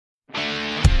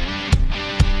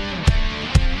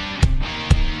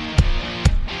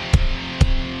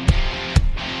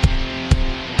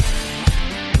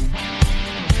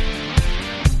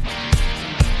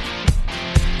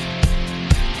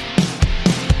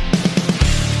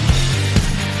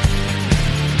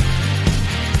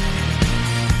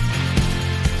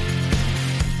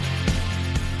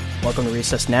Welcome to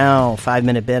Recess Now,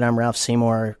 5-Minute Bit. I'm Ralph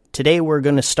Seymour. Today we're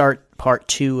going to start part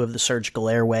 2 of the surgical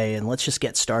airway, and let's just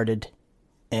get started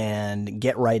and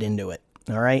get right into it.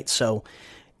 All right, so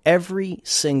every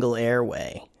single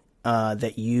airway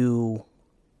that you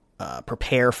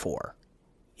prepare for,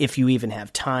 if you even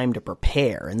have time to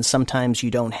prepare, and sometimes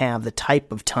you don't have the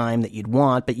type of time that you'd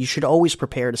want, but you should always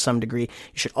prepare to some degree.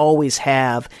 You should always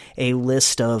have a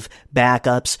list of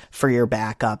backups for your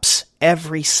backups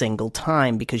every single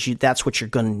time, because that's what you're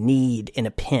going to need in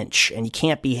a pinch, and you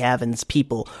can't be having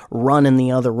people run in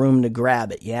the other room to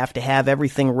grab it. You have to have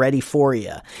everything ready for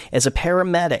you. As a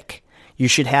paramedic, you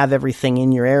should have everything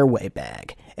in your airway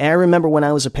bag. And I remember when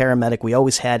I was a paramedic, we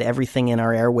always had everything in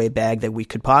our airway bag that we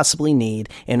could possibly need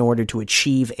in order to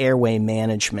achieve airway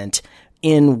management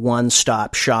in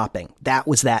one-stop shopping. That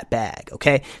was that bag,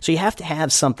 okay? So you have to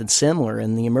have something similar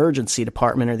in the emergency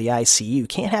department or the ICU. You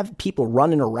can't have people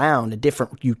running around to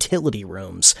different utility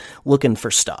rooms looking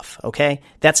for stuff, okay?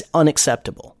 That's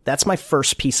unacceptable. That's my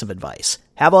first piece of advice.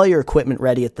 Have all your equipment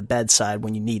ready at the bedside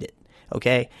when you need it,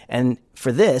 okay? And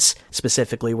for this,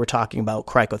 specifically, we're talking about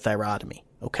cricothyrotomy,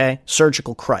 okay?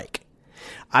 Surgical cric.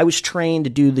 I was trained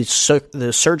to do the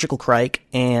surgical cric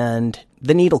and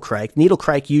the needle cric. Needle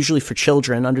cric usually for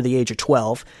children under the age of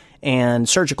 12, and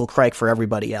surgical cric for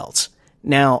everybody else.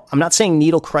 Now, I'm not saying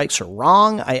needle crics are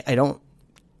wrong. I don't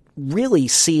really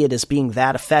see it as being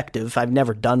that effective. I've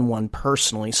never done one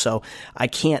personally, so I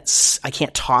can't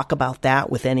talk about that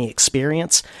with any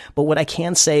experience. But what I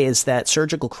can say is that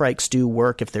surgical crics do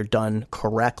work if they're done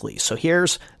correctly. So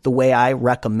here's the way I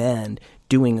recommend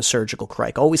doing a surgical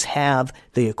cric. Always have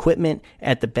the equipment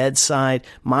at the bedside.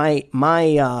 My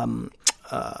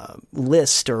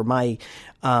list or my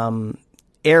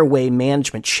airway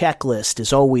management checklist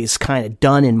is always kind of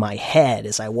done in my head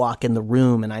as I walk in the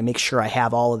room, and I make sure I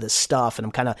have all of this stuff, and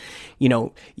I'm kind of,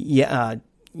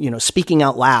 speaking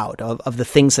out loud of the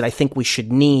things that I think we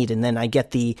should need, and then I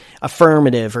get the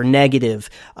affirmative or negative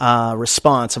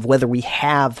response of whether we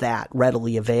have that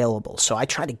readily available. So I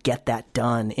try to get that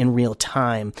done in real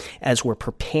time as we're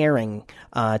preparing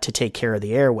to take care of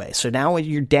the airway. So now when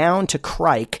you're down to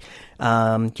cric,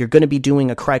 you're going to be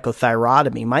doing a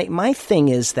cricothyrotomy. My thing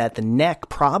is that the neck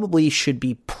probably should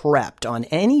be prepped on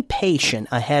any patient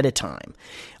ahead of time.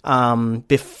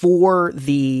 Before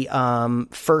the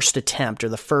first attempt or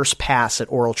the first pass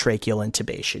at oral tracheal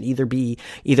intubation,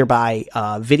 either by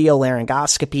video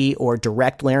laryngoscopy or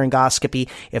direct laryngoscopy.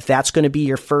 If that's going to be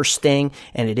your first thing,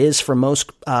 and it is for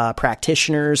most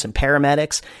practitioners and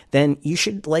paramedics, then you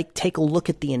should take a look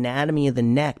at the anatomy of the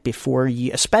neck before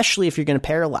you, especially if you're going to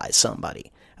paralyze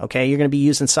somebody. Okay, you're going to be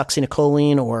using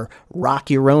succinylcholine or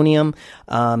rocuronium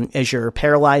as your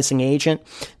paralyzing agent.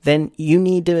 Then you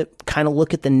need to kind of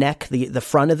look at the neck, the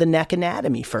front of the neck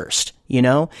anatomy first,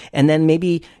 and then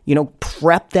maybe,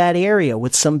 prep that area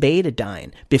with some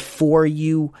betadine before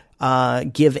you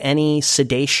give any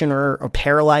sedation or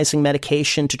paralyzing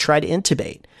medication to try to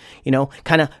intubate.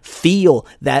 Kind of feel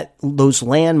those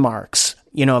landmarks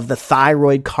of the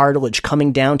thyroid cartilage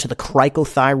coming down to the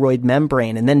cricothyroid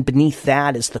membrane, and then beneath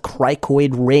that is the cricoid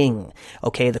ring.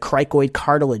 Okay, the cricoid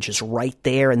cartilage is right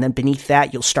there, and then beneath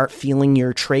that you'll start feeling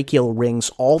your tracheal rings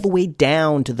all the way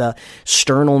down to the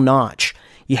sternal notch.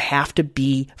 You have to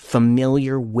be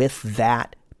familiar with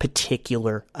that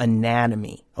particular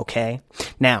anatomy, okay?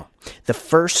 Now, the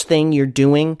first thing you're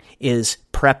doing is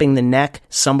prepping the neck.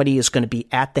 Somebody is going to be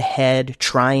at the head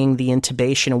trying the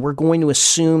intubation, and we're going to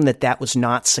assume that was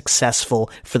not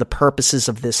successful for the purposes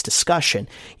of this discussion.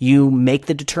 You make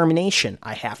the determination,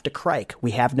 I have to cric. We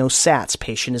have no SATs.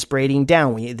 Patient is braiding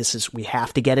down. We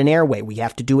have to get an airway. We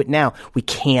have to do it now. We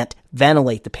can't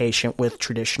ventilate the patient with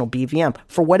traditional BVM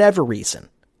for whatever reason.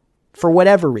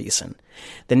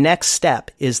 The next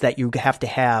step is that you have to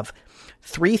have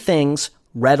 3 things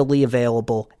readily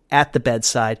available at the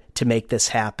bedside to make this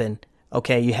happen.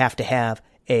 Okay, you have to have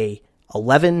a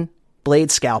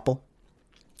 11-blade scalpel.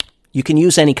 You can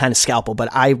use any kind of scalpel, but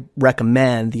I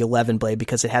recommend the 11-blade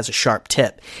because it has a sharp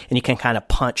tip, and you can kind of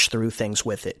punch through things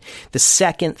with it. The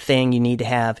second thing you need to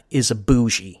have is a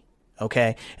bougie.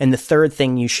 Okay, and the third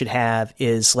thing you should have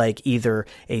is either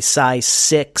a size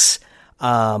 6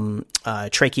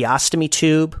 tracheostomy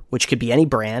tube, which could be any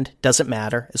brand, doesn't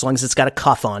matter, as long as it's got a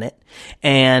cuff on it,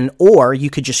 or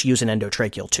you could just use an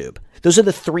endotracheal tube. Those are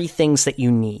the 3 things that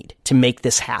you need to make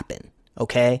this happen,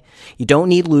 okay? You don't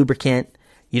need lubricant.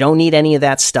 You don't need any of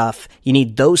that stuff. You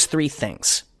need those 3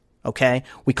 things, okay?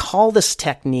 We call this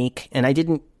technique, and I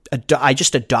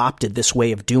just adopted this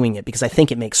way of doing it because I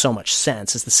think it makes so much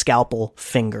sense, is the scalpel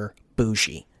finger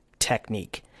bougie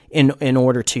technique in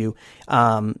order to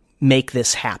make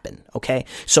this happen, okay?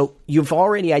 So you've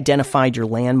already identified your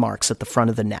landmarks at the front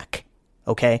of the neck,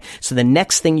 okay? So the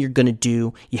next thing you're going to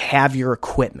do, you have your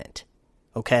equipment,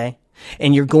 okay?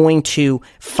 And you're going to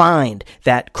find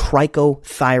that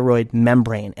cricothyroid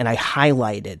membrane, and I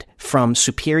highlighted from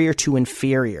superior to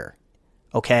inferior,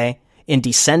 okay? In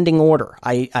descending order,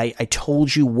 I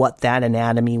told you what that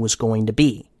anatomy was going to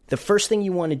be. The first thing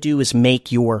you want to do is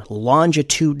make your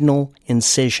longitudinal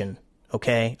incision,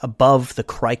 okay, above the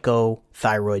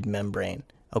cricothyroid membrane,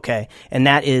 okay? And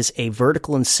that is a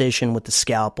vertical incision with the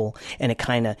scalpel, and it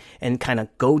kind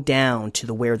of go down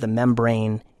to where the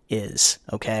membrane is,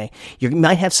 okay? You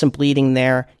might have some bleeding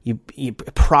there. You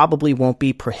probably won't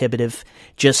be prohibitive.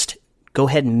 Just go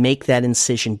ahead and make that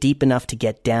incision deep enough to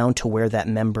get down to where that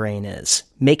membrane is.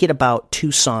 Make it about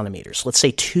 2 centimeters. Let's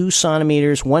say 2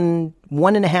 centimeters,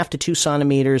 1.5 to 2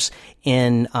 centimeters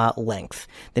in length.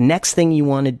 The next thing you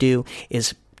want to do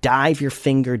is dive your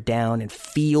finger down and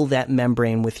feel that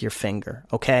membrane with your finger,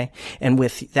 okay? And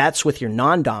that's with your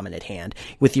non-dominant hand.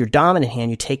 With your dominant hand,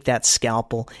 you take that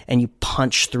scalpel and you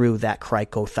punch through that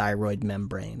cricothyroid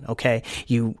membrane, okay?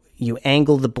 You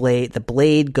angle the blade. The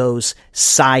blade goes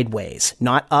sideways,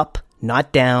 not up,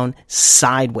 not down,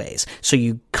 sideways. So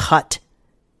you cut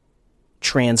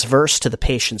transverse to the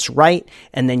patient's right,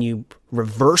 and then you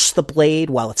reverse the blade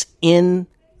while it's in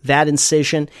that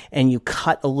incision, and you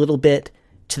cut a little bit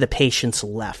to the patient's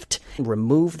left.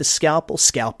 Remove the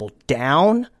scalpel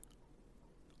down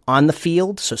on the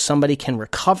field so somebody can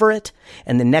recover it.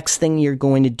 And the next thing you're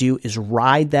going to do is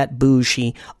ride that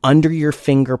bougie under your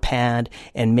finger pad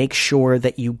and make sure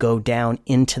that you go down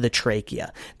into the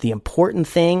trachea. The important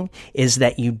thing is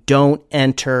that you don't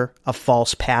enter a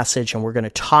false passage, and we're going to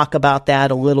talk about that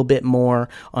a little bit more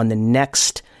on the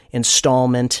next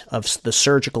installment of the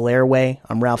Surgical Airway.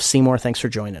 I'm Ralph Seymour. Thanks for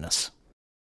joining us.